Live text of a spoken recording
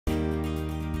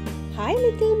Hi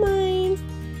little minds!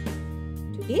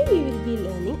 Today we will be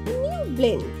learning a new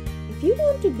blend. If you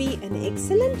want to be an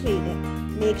excellent reader,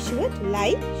 make sure to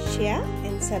like, share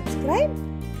and subscribe,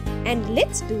 and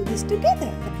let's do this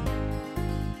together.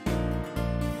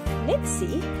 Let's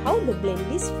see how the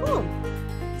blend is formed.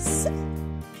 S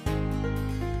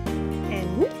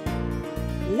and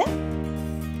L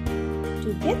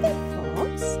together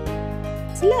forms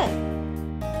slur.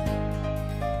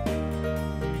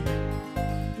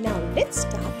 Now let's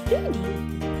start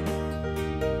reading.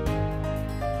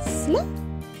 Slur.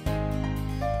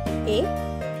 A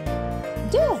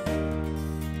D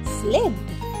sled.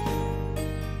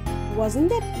 Wasn't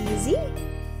that easy?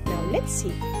 Now let's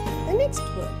see the next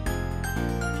word.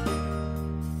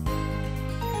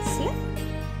 Slur.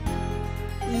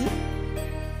 E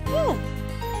R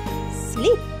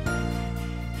slip.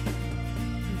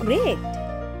 Great.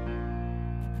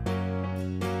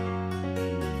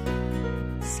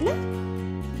 Slug.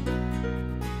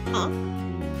 A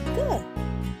G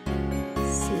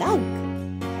slug.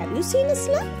 Have you seen a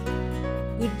slug?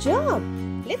 Good job.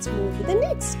 Let's move to the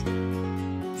next.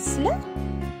 Slug.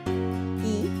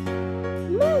 E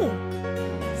M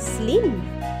slim.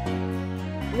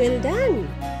 Well done.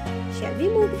 Shall we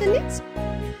move to the next?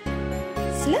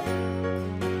 Slug.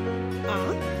 A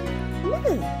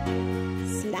M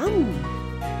slum.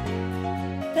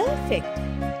 Perfect.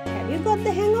 Have you got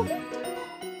the hang of it?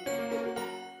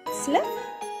 Slug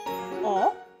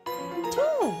or T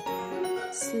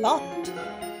slot.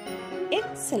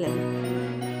 Excellent.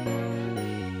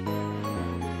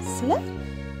 Slug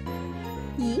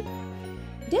E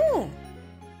D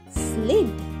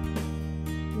slid.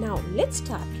 Now let's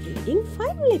start reading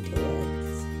 5 letter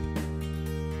words.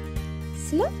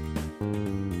 Slug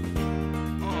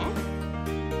A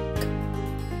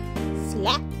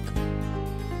slack.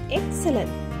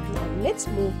 Excellent. Now let's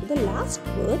move to the last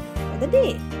word for the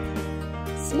day.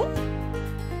 Slug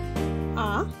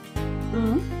A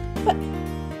P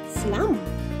slum.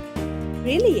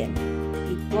 Brilliant.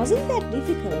 It wasn't that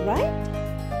difficult, right?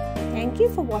 Thank you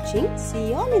for watching. See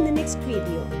you all in the next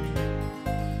video.